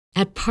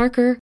At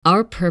Parker,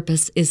 our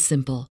purpose is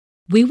simple.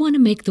 We want to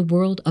make the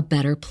world a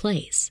better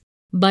place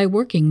by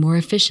working more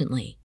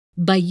efficiently,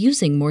 by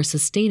using more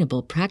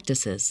sustainable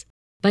practices,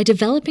 by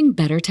developing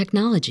better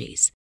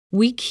technologies.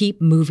 We keep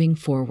moving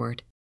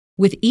forward.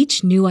 With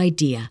each new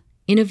idea,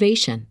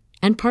 innovation,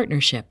 and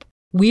partnership,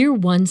 we're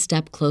one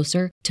step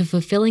closer to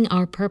fulfilling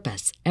our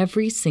purpose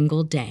every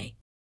single day.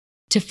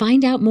 To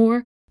find out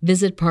more,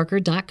 visit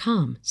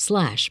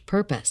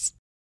parker.com/purpose.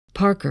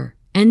 Parker,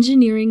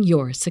 engineering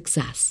your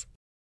success.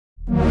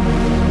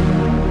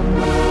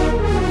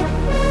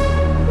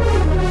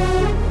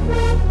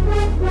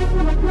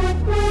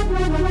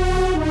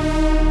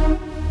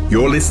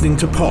 You're listening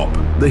to Pop,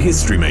 the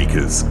History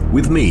Makers,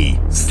 with me,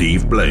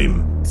 Steve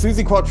Blame.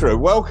 Suzi Quatro,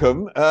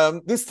 welcome.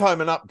 This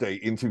time an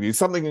update interview,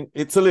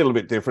 it's a little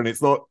bit different.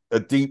 It's not a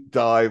deep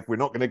dive. We're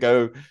not going to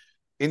go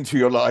into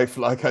your life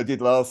like I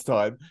did last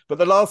time. But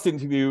the last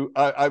interview,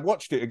 I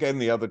watched it again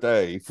the other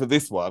day for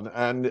this one,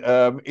 and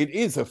it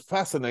is a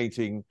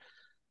fascinating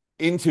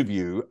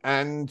interview,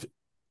 and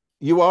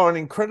you are an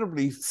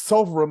incredibly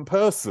sovereign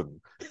person.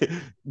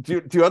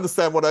 Do you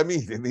understand what I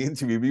mean in the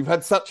interview? You've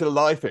had such a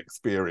life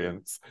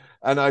experience,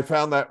 and I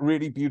found that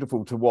really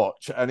beautiful to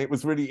watch, and it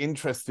was really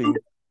interesting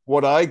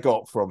what I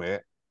got from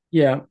it.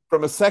 Yeah.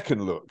 From a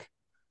second look.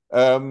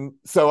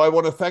 So I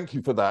want to thank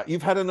you for that.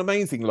 You've had an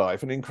amazing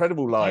life, an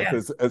incredible life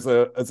as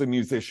a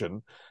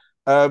musician.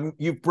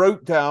 You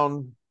broke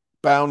down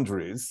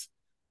boundaries,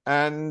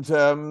 and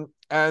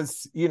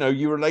as you know,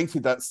 you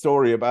related that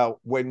story about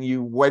when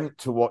you went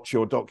to watch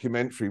your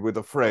documentary with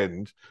a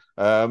friend,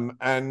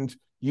 and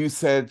you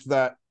said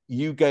that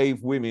you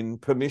gave women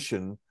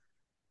permission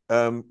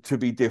to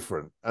be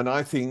different. And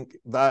I think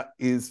that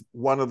is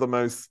one of the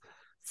most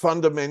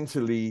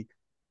fundamentally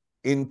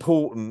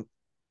important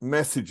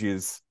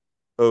messages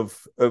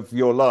of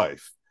your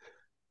life.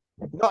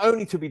 Not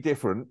only to be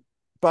different,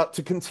 but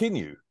to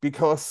continue,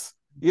 because,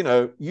 you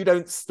know, you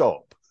don't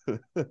stop.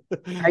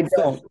 I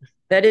don't.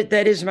 That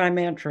is my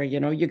mantra. You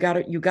know, you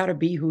gotta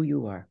be who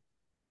you are.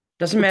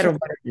 Doesn't matter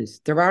what it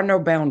is. There are no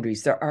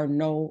boundaries. There are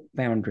no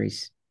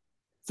boundaries.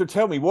 So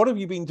tell me, what have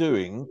you been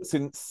doing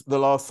since the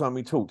last time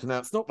we talked? Now,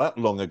 it's not that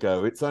long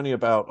ago. It's only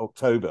about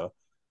October.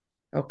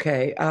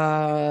 Okay.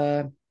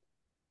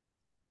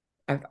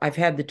 I've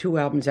had the 2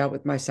 albums out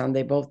with my son.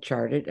 They both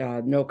charted,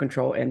 No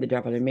Control and The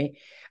Devil in Me.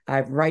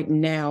 I've right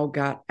now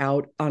got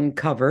out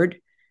Uncovered,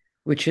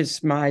 which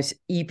is my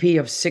EP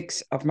of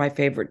 6 of my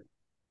favorite,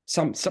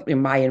 something of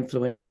my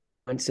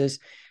influences.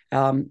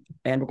 And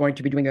we're going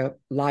to be doing a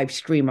live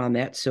stream on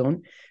that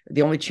soon.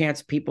 The only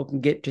chance people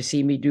can get to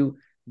see me do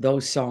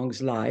those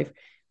songs live.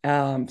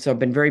 So I've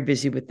been very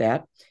busy with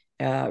that,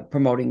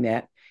 promoting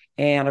that.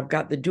 And I've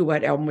got the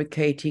duet album with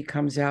KT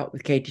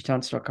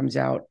Tunstall comes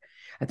out.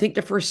 I think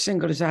the first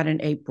single is out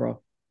in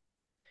April.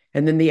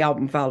 And then the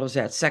album follows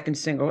that. Second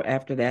single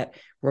after that,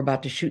 we're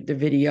about to shoot the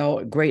video.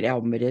 A great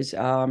album it is.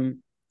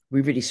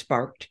 We really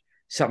sparked.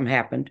 Something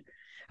happened.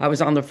 I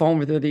was on the phone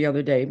with her the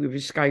other day. We were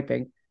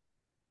Skyping.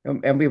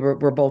 And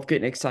we're both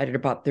getting excited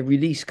about the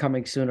release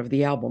coming soon of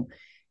the album.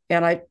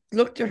 And I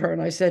looked at her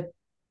and I said,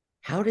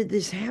 how did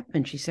this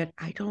happen? She said,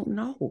 I don't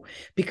know,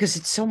 because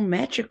it's so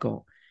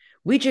magical.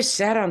 We just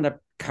sat on the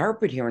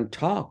carpet here and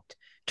talked.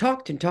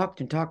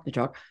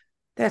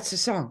 That's the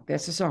song.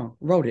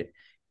 Wrote it.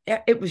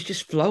 It was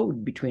just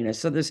flowed between us.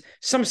 So there's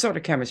some sort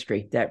of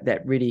chemistry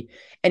that really.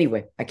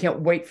 Anyway, I can't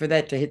wait for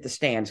that to hit the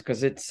stands,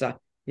 because it's a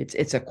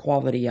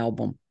quality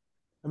album.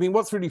 I mean,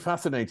 what's really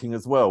fascinating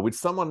as well, with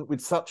someone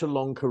with such a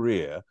long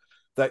career,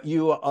 that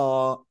you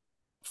are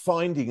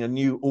finding a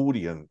new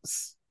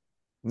audience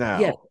now.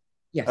 Yeah.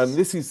 Yes. And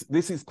this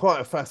is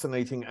quite a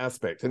fascinating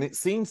aspect, and it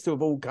seems to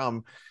have all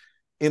come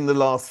in the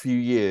last few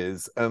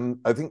years. And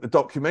I think the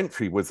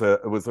documentary was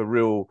a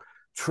real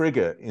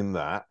trigger in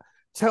that.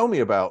 Tell me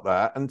about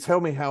that, and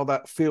tell me how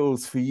that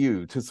feels for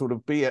you to sort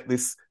of be at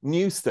this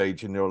new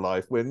stage in your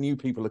life where new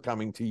people are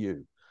coming to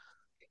you.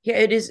 Yeah,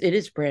 it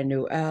is brand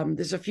new.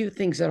 There's a few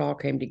things that all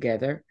came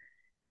together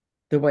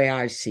the way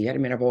I see it. I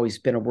mean, I've always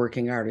been a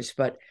working artist,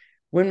 but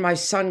when my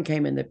son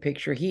came in the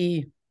picture,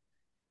 he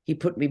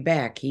put me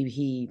back.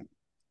 He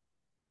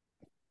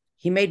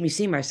made me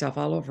see myself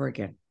all over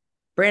again.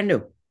 Brand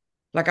new.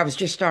 Like I was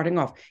just starting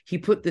off. He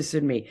put this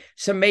in me.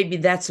 So maybe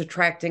that's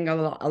attracting a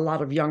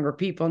lot of younger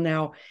people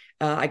now.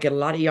 I get a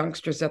lot of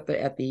youngsters in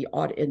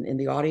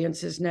the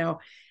audiences now.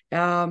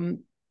 I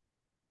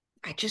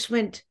just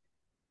went,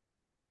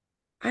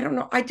 I don't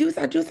know. I do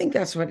think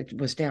that's what it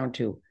was down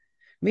to.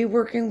 Me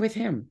working with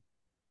him.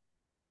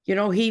 You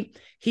know, he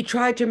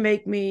tried to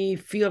make me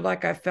feel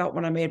like I felt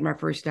when I made my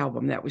first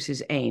album. That was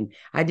his aim.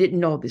 I didn't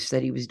know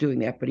that he was doing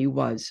that, but he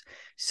was.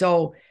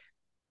 So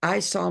I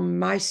saw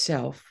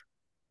myself.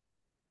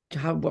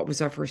 What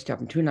was our first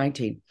album?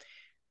 2019.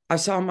 I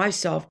saw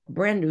myself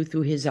brand new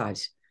through his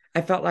eyes.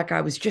 I felt like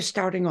I was just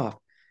starting off,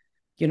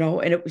 you know,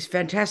 and it was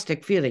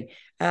fantastic feeling.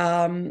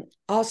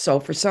 Also,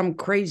 for some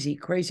crazy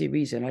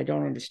reason, I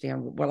don't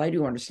understand. Well, I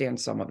do understand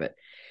some of it.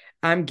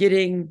 I'm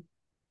getting,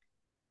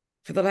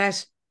 for the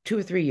last 2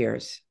 or 3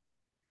 years,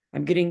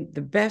 I'm getting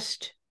the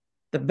best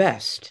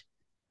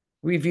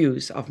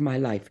reviews of my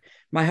life.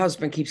 My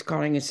husband keeps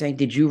calling and saying,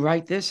 "Did you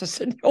write this?" I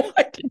said, "No,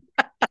 I didn't."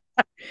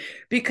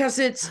 Because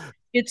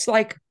it's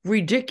like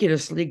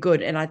ridiculously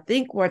good. And I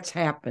think what's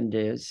happened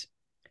is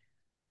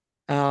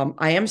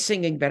I am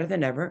singing better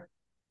than ever.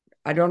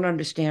 I don't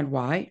understand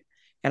why,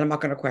 and I'm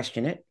not going to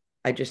question it.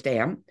 I just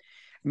am.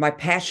 My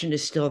passion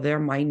is still there.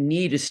 My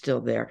need is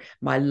still there.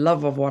 My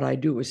love of what I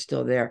do is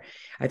still there.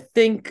 I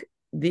think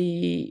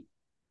the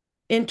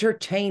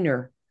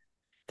entertainer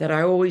that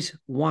I always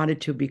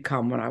wanted to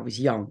become when I was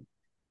young.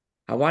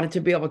 I wanted to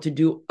be able to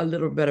do a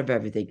little bit of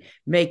everything,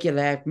 make you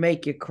laugh,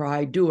 make you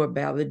cry, do a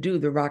ballad, do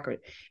the rock.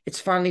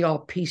 It's finally all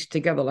pieced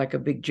together like a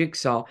big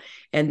jigsaw.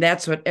 And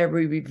that's what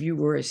every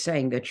reviewer is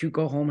saying, that you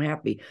go home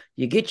happy.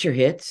 You get your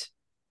hits,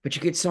 but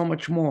you get so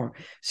much more.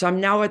 So I'm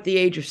now at the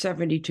age of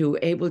 72,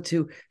 able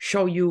to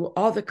show you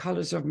all the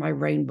colors of my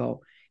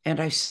rainbow.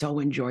 And I so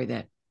enjoy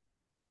that.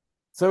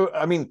 So,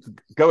 I mean,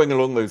 going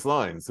along those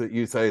lines, that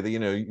you say that,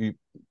 you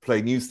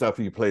play new stuff,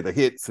 you play the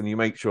hits, and you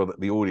make sure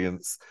that the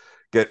audience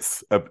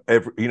gets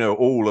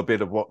all a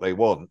bit of what they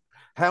want.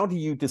 How do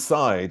you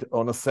decide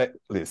on a set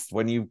list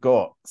when you've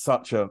got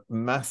such a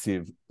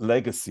massive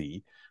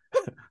legacy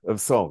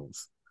of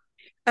songs?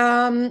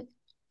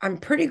 I'm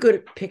pretty good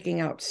at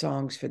picking out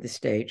songs for the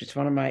stage. It's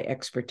one of my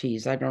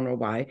expertise. I don't know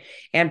why.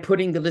 And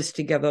putting the list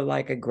together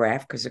like a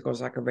graph, because it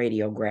goes like a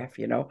radiograph,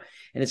 and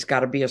it's got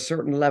to be a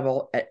certain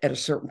level at a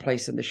certain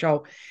place in the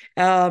show.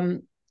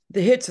 The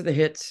hits are the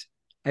hits.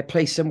 I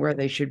place them where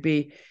they should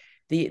be.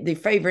 The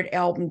favorite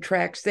album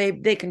tracks,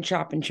 they can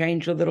chop and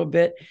change a little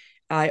bit.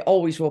 I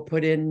always will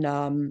put in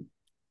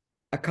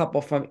a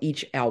couple from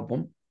each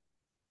album.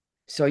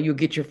 So you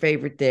get your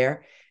favorite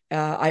there.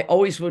 I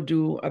always will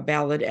do a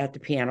ballad at the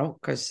piano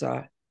because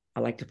I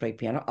like to play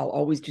piano. I'll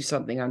always do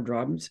something on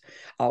drums.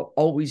 I'll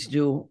always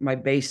do my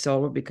bass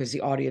solo because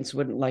the audience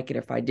wouldn't like it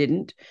if I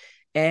didn't.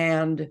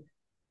 And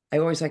I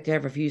always like to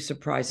have a few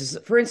surprises.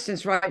 For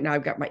instance, right now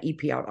I've got my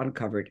EP out,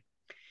 Uncovered.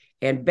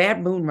 And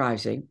Bad Moon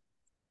Rising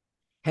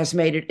has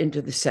made it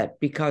into the set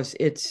because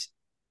it's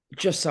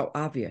just so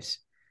obvious.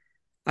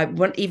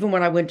 Even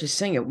when I went to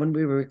sing it, when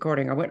we were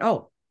recording, I went,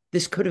 oh,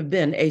 this could have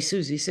been a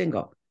Susie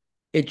single.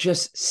 It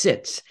just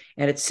sits,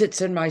 and it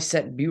sits in my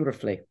set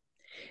beautifully.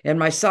 And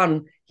my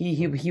son,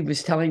 he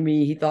was telling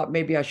me he thought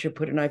maybe I should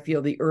put in I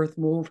Feel the Earth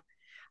Move.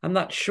 I'm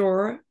not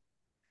sure. A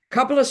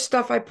couple of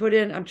stuff I put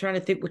in, I'm trying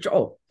to think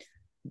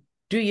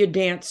Do You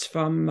Dance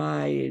from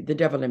the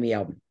Devil in Me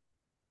album,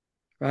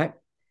 right?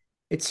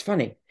 It's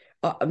funny.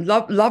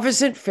 Love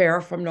Isn't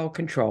Fair from No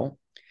Control.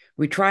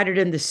 We tried it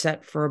in the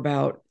set for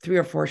about 3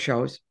 or 4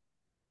 shows.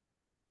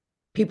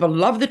 People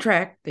love the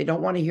track. They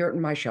don't want to hear it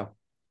in my show.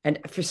 And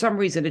for some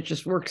reason, it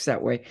just works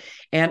that way.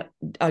 And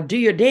Do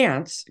You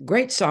Dance,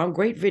 great song,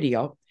 great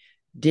video,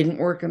 didn't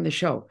work in the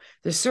show.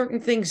 There's certain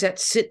things that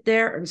sit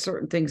there and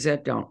certain things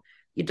that don't.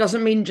 It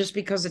doesn't mean just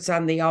because it's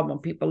on the album,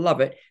 people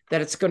love it,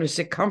 that it's going to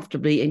sit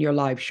comfortably in your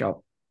live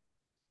show.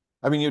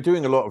 I mean, you're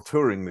doing a lot of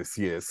touring this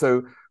year.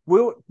 So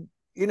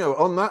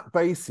on that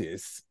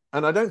basis,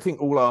 and I don't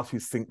think all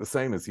artists think the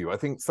same as you. I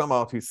think some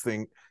artists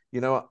think,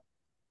 I'm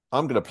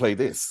going to play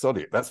this.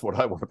 Sorry, that's what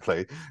I want to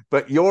play.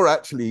 But you're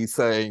actually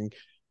saying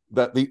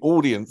that the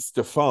audience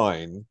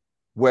define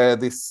where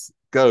this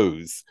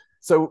goes.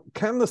 So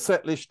can the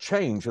set list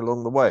change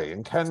along the way?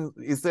 And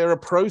is there a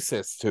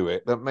process to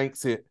it that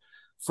makes it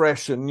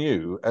fresh and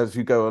new as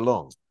you go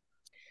along?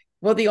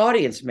 Well, the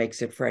audience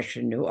makes it fresh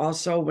and new.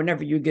 Also,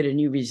 whenever you get a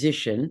new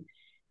musician,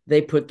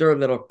 they put their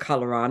little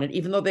color on it.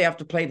 Even though they have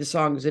to play the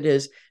song as it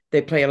is,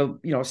 they play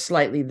it,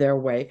 slightly their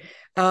way.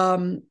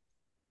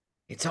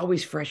 It's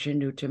always fresh and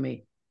new to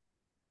me.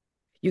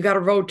 You got to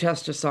road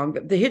test a song.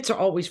 The hits are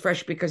always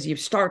fresh because you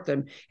start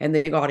them and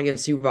the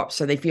audience erupts,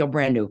 so they feel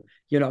brand new.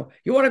 You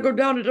want to go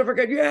down to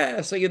different,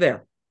 yeah. So you're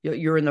there.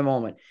 You're in the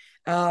moment.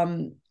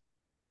 You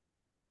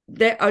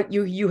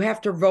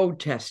have to road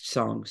test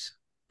songs.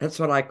 That's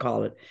what I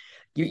call it.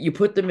 You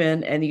put them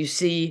in and you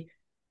see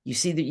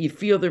that you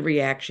feel the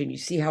reaction. You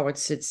see how it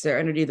sits there,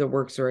 and it either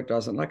works or it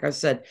doesn't. Like I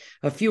said,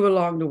 a few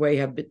along the way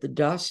have bit the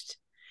dust,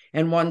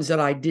 and ones that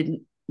I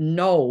didn't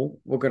know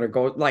we're going to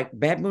go, like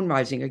Bad Moon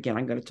Rising. Again,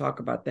 I'm going to talk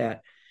about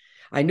that.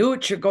 I knew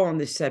it should go on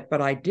this set,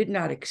 but I did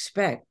not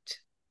expect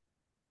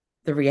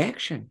the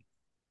reaction.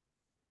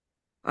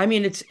 I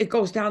mean, it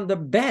goes down the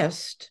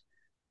best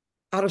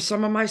out of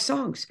some of my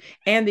songs.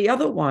 And the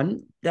other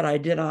one that I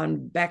did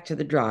on Back to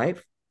the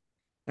Drive,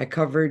 I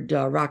covered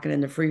Rockin' in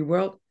the Free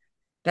World.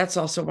 That's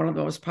also one of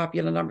the most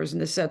popular numbers in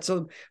the set.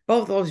 So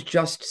both those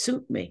just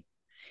suit me.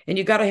 And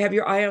you got to have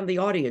your eye on the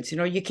audience.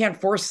 You can't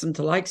force them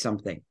to like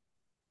something.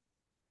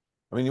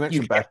 I mean, you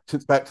mentioned Back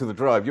to the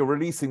Drive. You're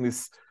releasing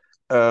this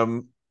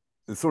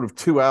sort of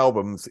 2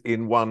 albums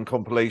in one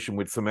compilation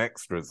with some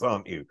extras,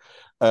 aren't you?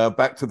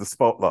 Back to the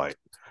Spotlight.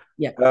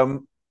 Yeah.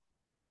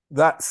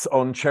 That's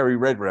on Cherry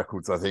Red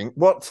Records, I think.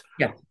 What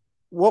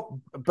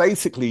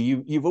basically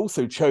you've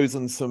also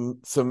chosen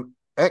some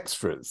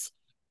extras,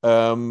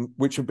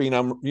 which have been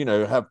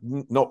have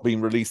not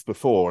been released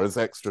before as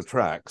extra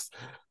tracks.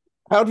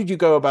 How did you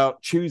go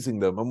about choosing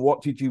them, and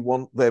what did you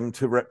want them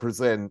to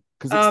represent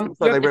Because it seems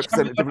like they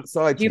represent a different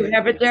side do to you me.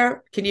 have it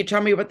there? Can you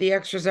tell me what the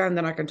extras are, and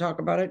then I can talk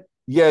about it?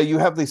 Yeah, you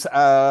have this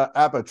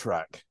ABBA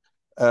track.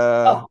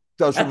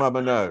 Does Your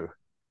Mama Know?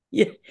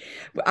 Yeah,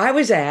 I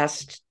was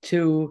asked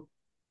to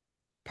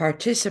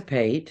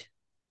participate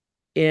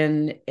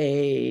in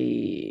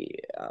an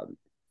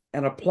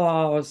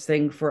applause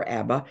thing for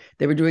ABBA.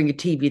 They were doing a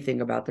TV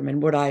thing about them,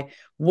 and would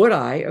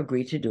I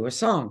agree to do a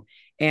song?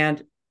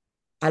 And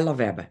I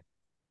love ABBA.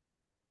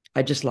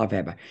 I just love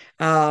ABBA.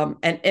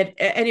 And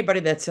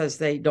anybody that says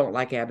they don't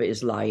like ABBA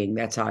is lying.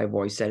 That's how I've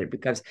always said it,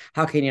 because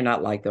how can you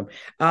not like them?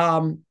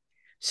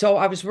 So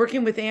I was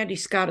working with Andy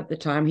Scott at the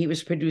time. He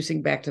was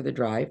producing Back to the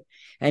Drive,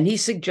 and he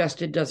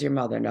suggested Does Your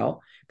Mother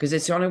Know? Because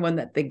it's the only one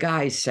that the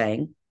guys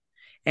sang.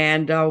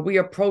 And we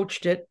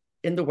approached it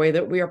in the way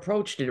that we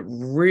approached it. It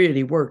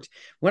really worked.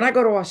 When I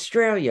go to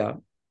Australia,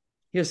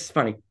 here's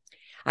funny.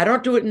 I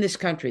don't do it in this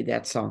country,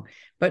 that song.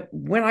 But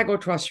when I go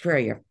to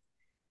Australia,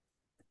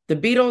 the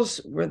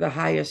Beatles were the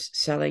highest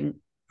selling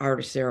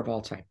artists there of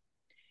all time.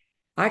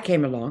 I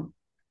came along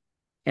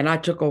and I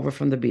took over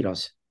from the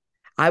Beatles.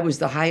 I was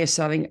the highest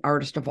selling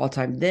artist of all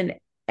time. Then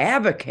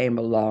ABBA came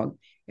along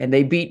and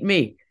they beat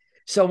me.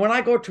 So when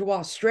I go to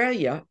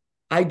Australia,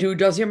 I do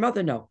Does Your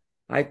Mother Know?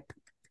 I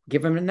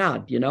give them a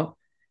nod, you know?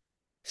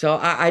 So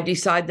I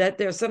decide that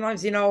there.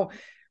 Sometimes, you know,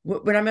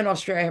 when I'm in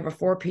Australia, I have a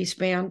 4-piece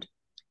band.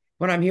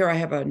 When I'm here, I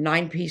have a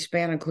 9-piece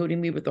band, including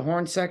me with the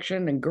horn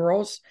section and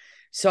girls.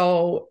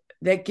 So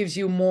that gives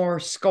you more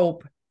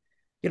scope.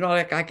 You know,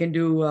 like I can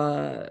do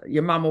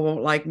Your Mama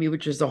Won't Like Me,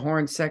 which is the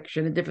horn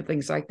section, and different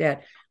things like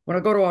that. When I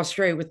go to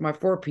Australia with my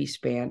 4-piece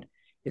band,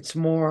 it's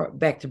more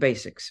back to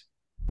basics.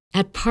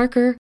 At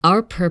Parker,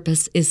 our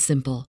purpose is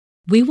simple.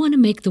 We want to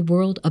make the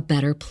world a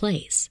better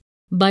place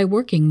by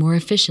working more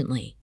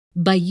efficiently,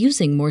 by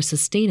using more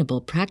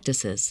sustainable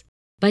practices,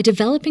 by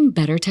developing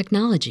better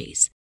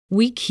technologies.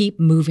 We keep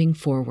moving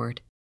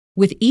forward.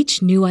 With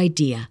each new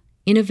idea,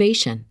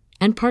 innovation,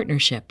 and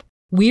partnership,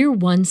 we're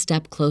one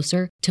step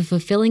closer to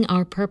fulfilling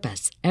our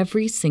purpose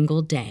every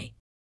single day.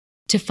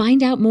 To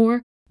find out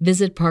more,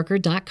 visit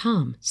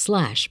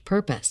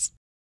parker.com/purpose.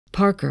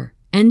 Parker,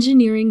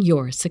 engineering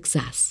your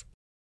success.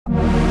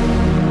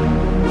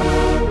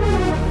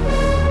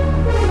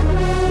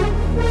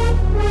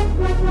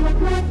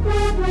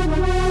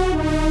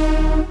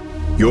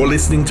 You're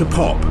listening to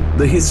Pop,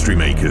 the History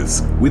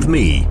Makers, with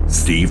me,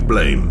 Steve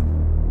Blame.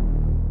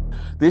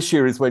 This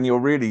year is when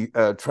you're really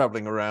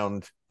traveling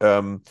around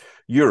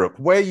Europe.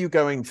 Where are you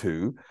going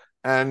to,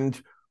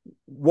 and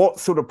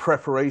what sort of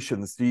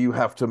preparations do you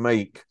have to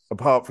make,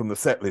 apart from the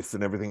set list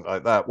and everything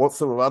like that? What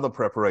sort of other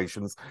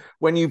preparations,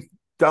 when you've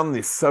done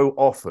this so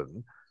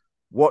often,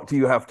 what do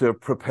you have to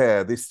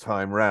prepare this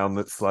time round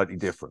that's slightly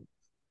different?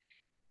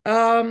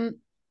 Well,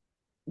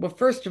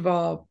 first of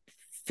all,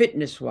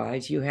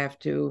 fitness-wise, you have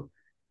to.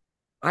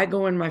 I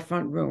go in my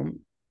front room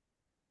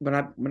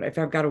if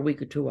I've got a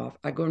week or two off.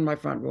 I go in my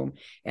front room,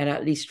 and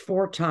at least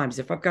 4 times,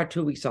 if I've got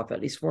 2 weeks off, at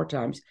least 4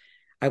 times,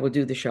 I will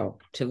do the show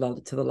to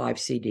the live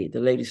CD, the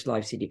latest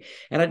live CD.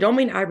 And I don't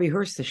mean I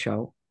rehearse the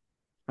show.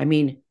 I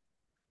mean,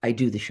 I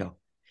do the show.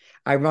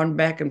 I run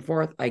back and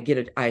forth. I get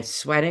it. I'm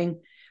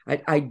sweating.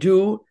 I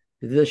do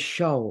the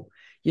show.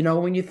 You know,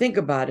 when you think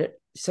about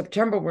it,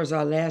 September was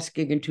our last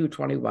gig in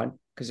 221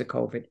 because of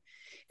COVID.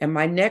 And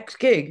my next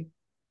gig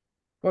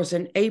was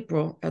in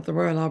April at the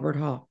Royal Albert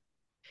Hall.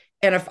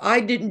 And if I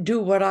didn't do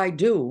what I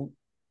do,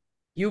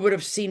 you would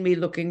have seen me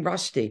looking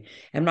rusty.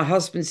 And my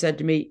husband said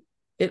to me,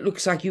 "It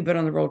looks like you've been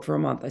on the road for a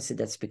month." I said,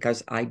 "That's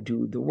because I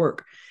do the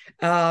work."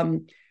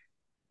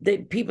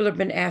 People have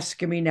been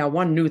asking me now,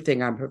 one new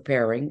thing I'm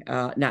preparing,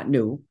 not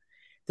new.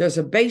 There's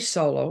a bass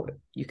solo,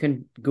 you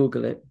can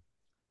Google it,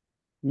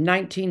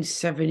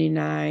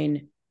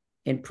 1979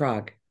 in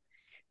Prague,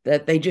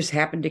 that they just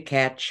happened to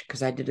catch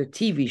because I did a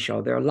TV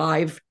show. They're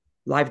live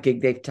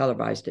gig, they've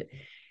televised it.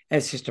 And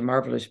it's just a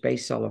marvelous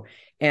bass solo.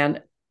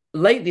 And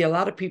lately, a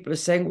lot of people are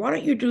saying, "Why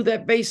don't you do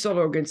that bass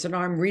solo again?" So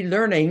now I'm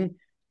relearning,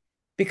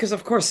 because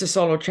of course the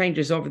solo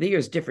changes over the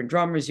years. Different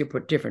drummers, you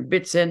put different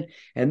bits in,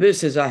 and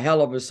this is a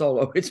hell of a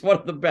solo. It's one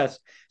of the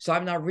best. So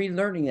I'm now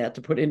relearning that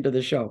to put into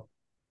the show.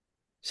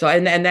 So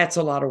and that's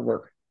a lot of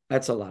work.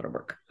 That's a lot of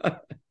work.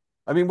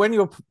 I mean,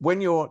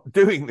 when you're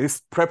doing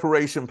this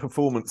preparation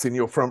performance in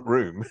your front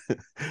room,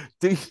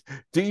 do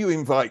you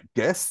invite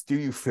guests? Do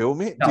you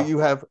film it? No. Do you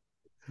have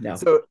no?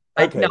 So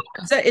okay, no,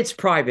 it's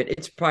private.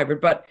 It's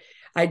private. But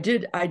I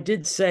did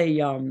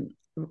say,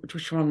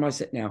 which one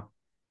was it now?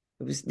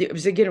 It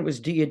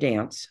was Do You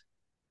Dance?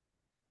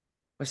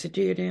 Was it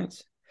Do You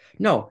Dance?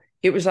 No,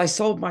 it was I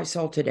Sold My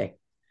Soul Today.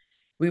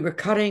 We were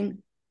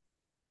cutting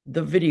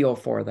the video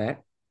for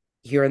that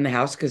here in the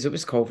house because it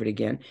was COVID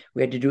again.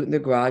 We had to do it in the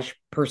garage,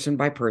 person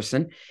by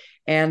person.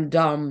 And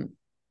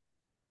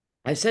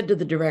I said to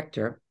the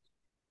director,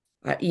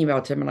 I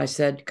emailed him and I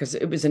said, because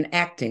it was an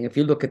acting, if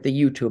you look at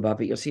the YouTube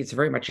of it, you'll see it's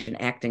very much an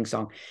acting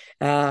song.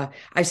 I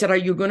said, "Are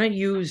you going to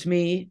use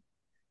me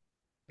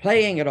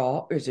playing it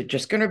all, or is it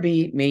just going to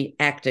be me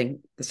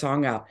acting the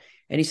song out?"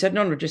 And he said,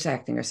 no, just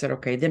acting. I said,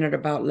 okay. Then at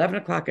about 11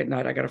 o'clock at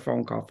night, I got a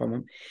phone call from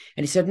him.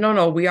 And he said,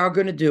 no, we are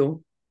going to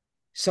do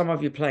some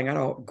of you playing. I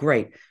know,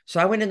 great. So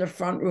I went in the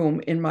front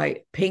room in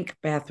my pink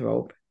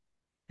bathrobe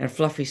and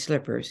fluffy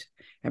slippers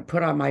and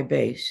put on my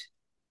bass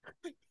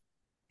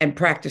and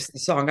practiced the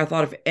song. I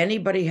thought if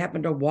anybody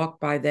happened to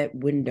walk by that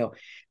window,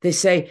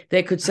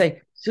 they could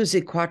say,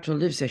 Suzi Quatro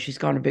lives there. She's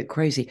gone a bit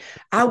crazy.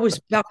 I was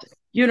about to,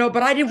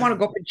 but I didn't want to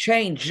go up and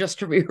change just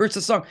to rehearse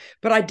the song.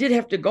 But I did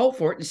have to go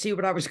for it and see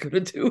what I was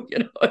going to do.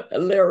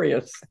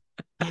 Hilarious.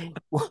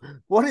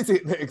 What is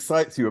it that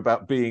excites you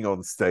about being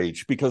on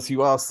stage? Because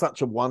you are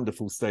such a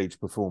wonderful stage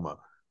performer.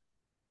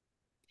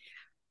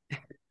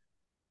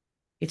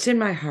 It's in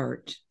my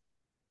heart.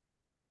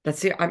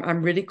 That's it.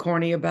 I'm really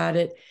corny about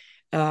it.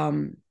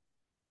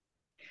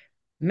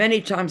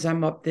 Many times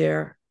I'm up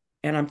there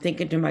and I'm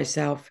thinking to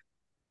myself,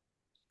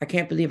 I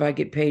can't believe I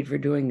get paid for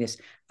doing this.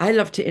 I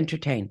love to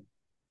entertain.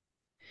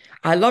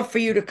 I love for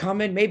you to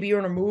come in. Maybe you're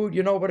in a mood,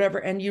 whatever,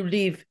 and you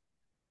leave.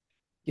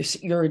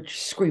 You're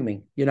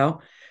screaming,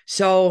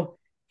 So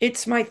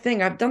it's my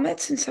thing. I've done that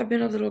since I've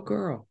been a little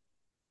girl.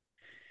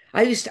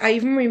 I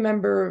even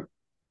remember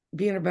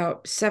being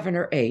about 7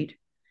 or 8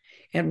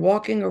 and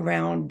walking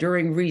around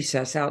during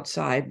recess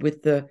outside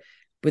with the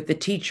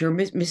teacher,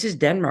 Mrs.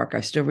 Denmark.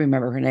 I still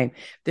remember her name.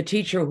 The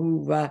teacher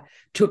who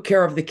took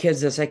care of the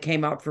kids as I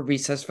came out for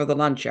recess for the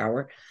lunch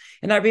hour.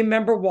 And I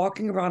remember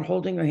walking around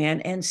holding her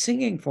hand and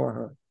singing for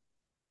her.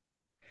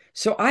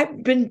 So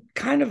I've been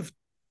kind of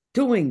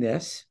doing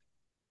this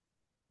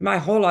my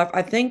whole life.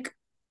 I think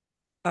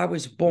I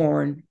was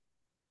born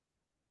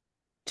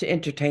to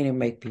entertain and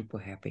make people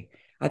happy.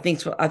 I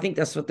think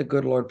that's what the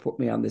good Lord put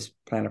me on this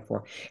planet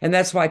for. And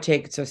that's why I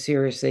take it so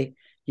seriously.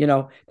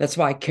 That's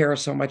why I care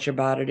so much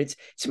about it.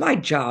 It's my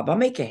job. I'll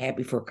make you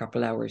happy for a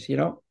couple hours,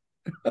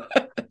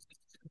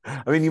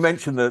 I mean, you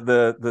mentioned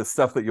the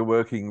stuff that you're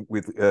working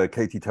with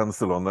Katie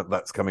Tunstall on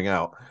that's coming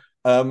out.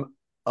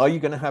 Are you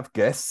going to have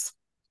guests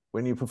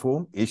when you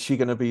perform? Is she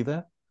going to be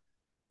there?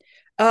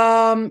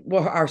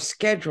 Well, our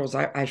schedules,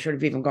 I should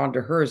have even gone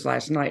to hers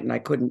last night and I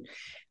couldn't.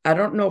 I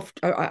don't know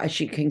if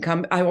she can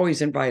come. I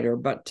always invite her,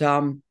 but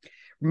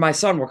my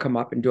son will come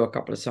up and do a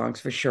couple of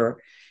songs for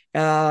sure.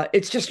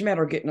 It's just a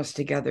matter of getting us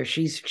together.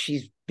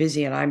 She's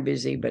busy and I'm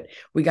busy, but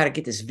we got to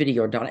get this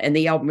video done and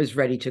the album is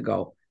ready to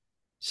go.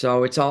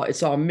 So it's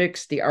all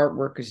mixed. The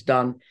artwork is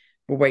done.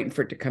 We're waiting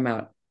for it to come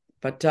out.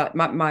 But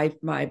my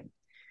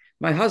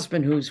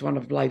husband, who's one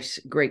of life's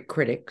great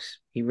critics,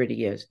 he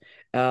really is.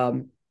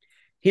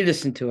 He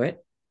listened to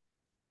it,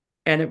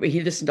 and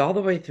he listened all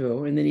the way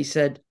through. And then he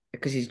said,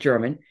 because he's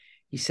German,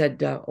 he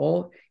said, I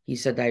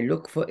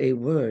look for a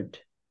word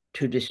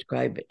to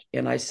describe it.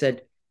 And I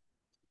said,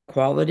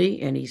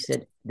 quality. And he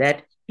said,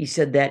 that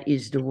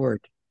is the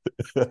word.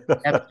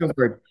 That's the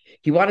word.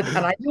 He wanted, and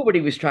I knew what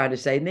he was trying to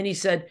say. And then he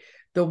said,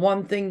 the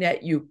one thing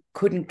that you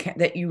couldn't,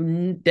 that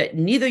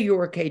neither you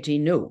or Katie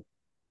knew,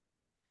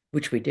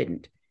 which we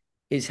didn't,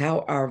 is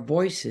how our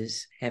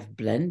voices have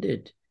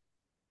blended.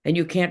 And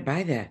you can't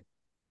buy that.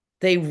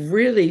 They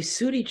really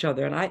suit each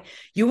other. And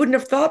you wouldn't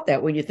have thought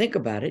that when you think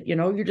about it,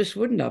 you just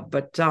wouldn't have.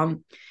 But,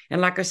 and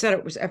like I said,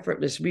 it was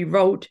effortless. We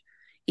wrote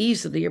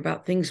easily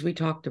about things we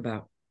talked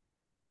about.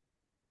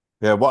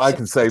 Yeah, what I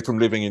can say from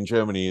living in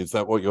Germany is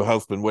that what your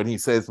husband, when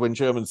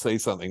Germans say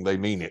something, they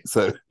mean it.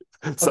 So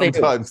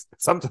sometimes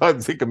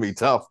it can be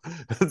tough.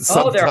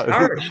 They're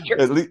harsh.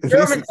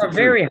 Germans are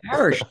very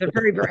harsh. They're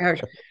very, very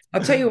harsh.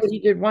 I'll tell you what he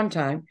did one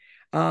time.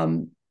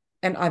 And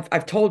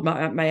I've told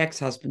my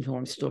ex-husband, who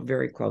I'm still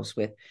very close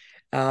with,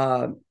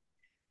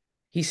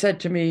 he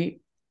said to me,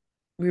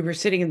 we were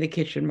sitting in the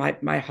kitchen,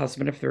 my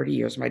husband of 30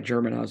 years, my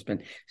German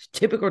husband,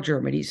 typical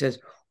German. He says,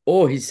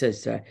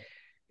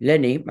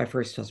 Lenny, my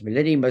first husband,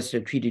 Lenny must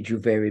have treated you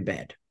very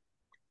bad.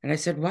 And I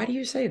said, why do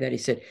you say that? He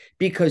said,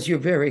 because you're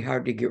very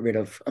hard to get rid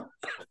of.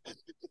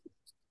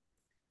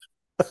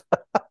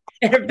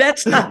 And if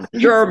that's not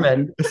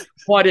German,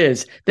 what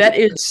is? That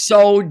is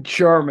so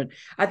German.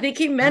 I think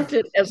he meant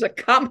it as a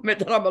compliment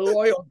that I'm a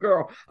loyal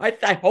girl.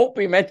 I hope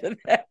he meant it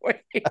that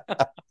way.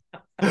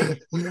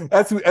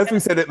 As we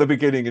said at the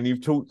beginning, and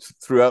you've talked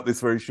throughout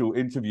this very short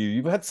interview,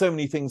 you've had so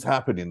many things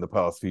happen in the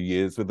past few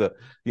years with the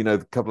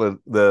couple of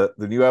the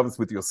new albums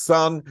with your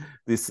son,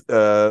 this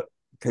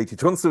Katie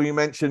Tunstall you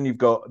mentioned, you've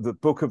got the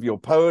book of your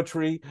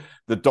poetry,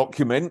 the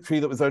documentary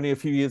that was only a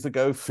few years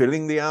ago,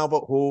 filling the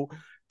Albert Hall,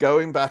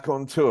 going back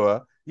on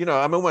tour.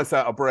 I'm almost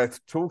out of breath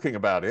talking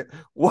about it.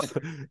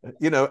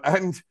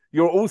 And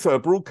you're also a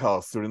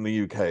broadcaster in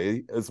the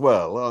UK as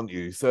well, aren't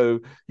you? So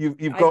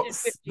you've got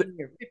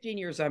 15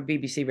 years on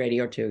BBC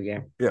Radio too.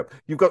 Yeah.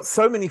 You've got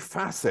so many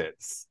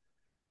facets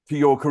to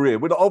your career,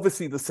 with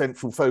obviously the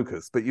central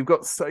focus, but you've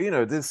got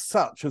there's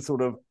such a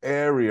sort of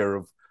area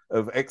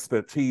of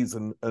expertise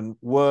and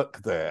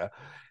work there.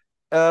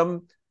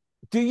 Do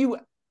you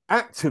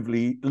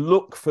actively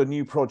look for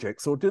new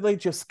projects, or do they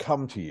just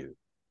come to you?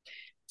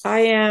 I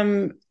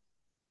am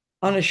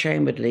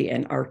unashamedly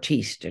an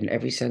artiste in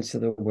every sense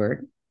of the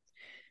word.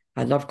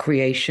 I love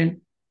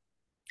creation.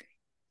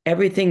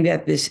 Everything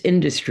that this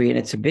industry, and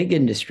it's a big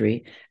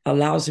industry,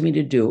 allows me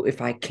to do, if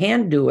I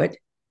can do it,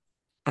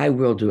 I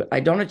will do it.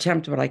 I don't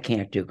attempt what I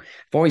can't do.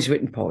 I've always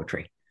written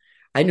poetry.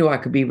 I knew I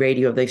could be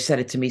radio. They've said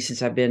it to me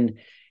since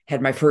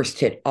had my first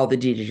hit. All the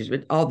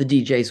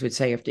DJs would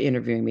say after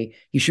interviewing me,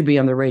 you should be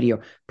on the radio.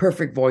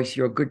 Perfect voice.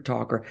 You're a good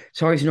talker.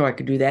 So I always knew I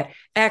could do that.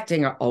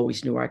 Acting, I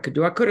always knew I could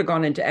do. I could have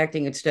gone into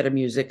acting instead of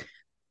music.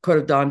 Could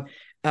have done.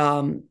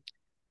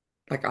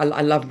 Like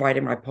I love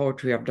writing my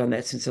poetry. I've done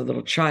that since a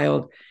little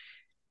child.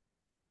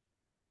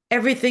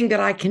 Everything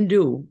that I can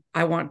do,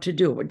 I want to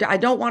do. I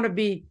don't want to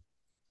be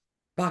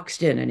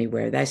boxed in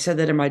anywhere. I said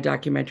that in my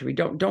documentary.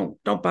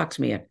 Don't box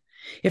me in.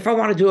 If I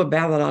want to do a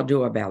ballad, I'll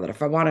do a ballad.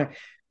 If I want to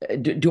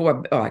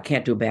I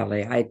can't do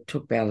ballet. I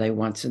took ballet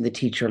once and the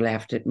teacher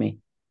laughed at me.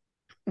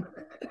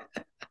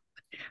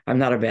 I'm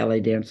not a ballet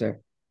dancer.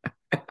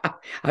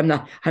 I'm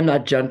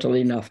not gentle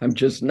enough. I'm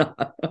just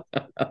not.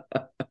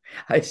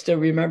 I still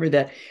remember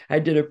that I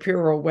did a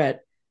pirouette.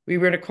 We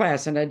were in a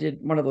class and I did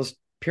one of those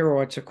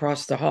pirouettes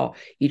across the hall.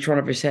 Each one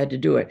of us had to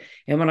do it.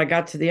 And when I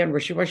got to the end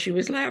where she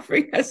was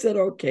laughing, I said,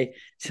 okay,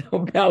 so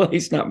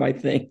ballet's not my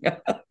thing.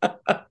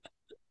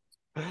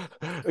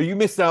 You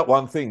missed out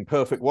one thing,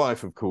 perfect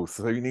wife, of course.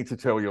 So you need to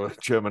tell your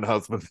German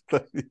husband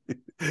that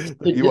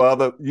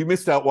you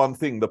missed out one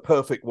thing, the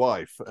perfect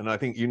wife. And I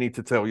think you need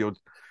to tell your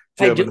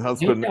German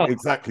husband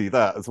exactly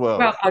that as well.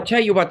 Well, I'll tell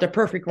you what, the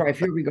perfect wife.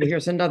 Here we go.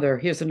 Here's another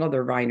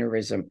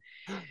Reinerism.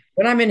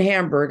 When I'm in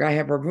Hamburg, I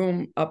have a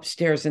room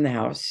upstairs in the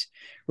house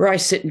where I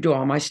sit and do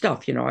all my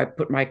stuff. You know, I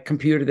put my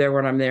computer there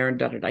when I'm there and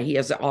da-da-da. He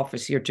has an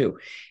office here too.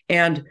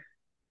 And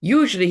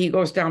usually he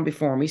goes down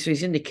before me. So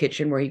he's in the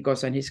kitchen where he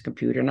goes on his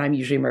computer and I'm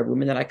usually in my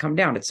room and then I come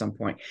down at some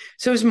point.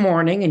 So it was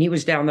morning and he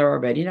was down there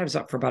already and I was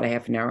up for about a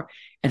half an hour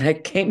and I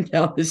came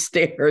down the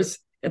stairs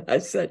and I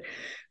said,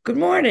 good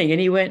morning.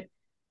 And he went,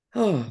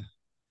 oh,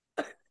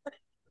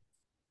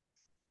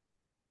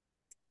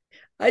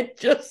 I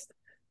just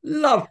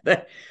love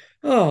that.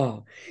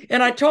 Oh,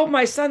 and I told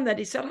my son that.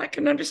 He said, I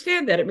can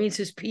understand that. It means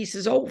his piece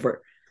is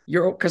over.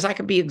 Because I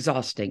can be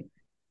exhausting.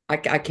 I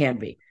can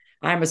be.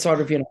 I'm a sort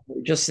of,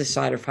 just this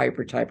side of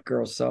hyper type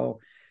girl.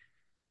 So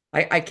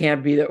I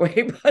can't be that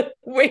way. But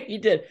the way he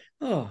did,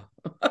 oh,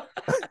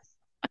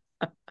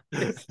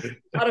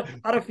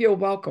 how to feel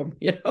welcome,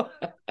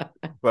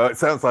 Well, it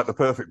sounds like the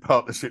perfect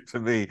partnership to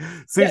me.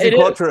 Suzi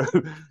Quatro,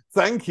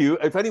 thank you.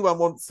 If anyone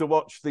wants to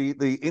watch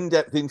the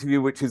in-depth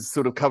interview, which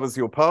sort of covers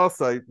your past,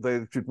 they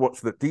should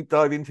watch the deep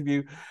dive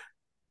interview.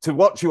 To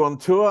watch you on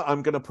tour,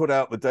 I'm going to put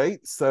out the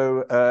dates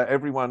so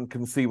everyone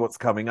can see what's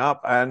coming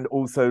up and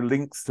also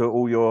links to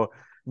all your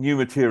new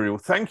material.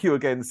 Thank you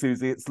again,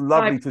 Suzi. It's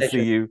lovely to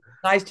see you.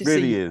 Nice to see you.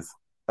 Really is.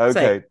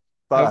 Okay,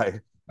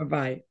 bye.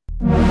 Bye-bye.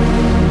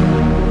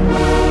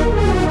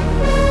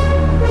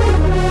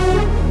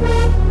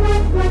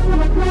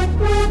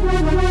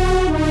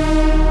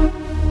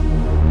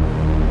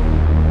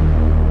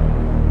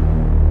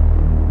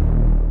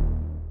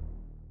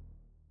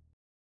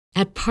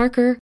 At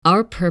Parker,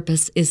 our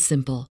purpose is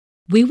simple.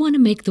 We want to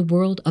make the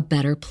world a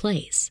better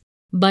place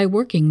by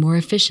working more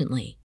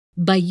efficiently,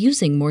 by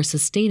using more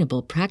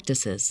sustainable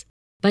practices,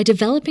 by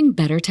developing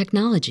better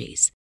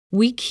technologies.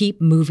 We keep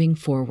moving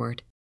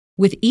forward.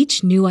 With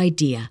each new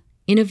idea,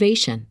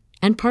 innovation,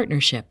 and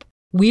partnership,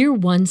 we're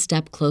one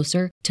step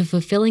closer to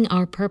fulfilling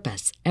our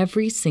purpose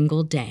every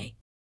single day.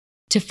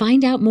 To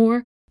find out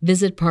more,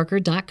 visit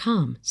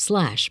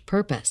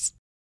parker.com/purpose.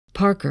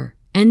 Parker,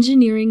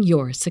 engineering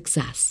your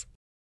success.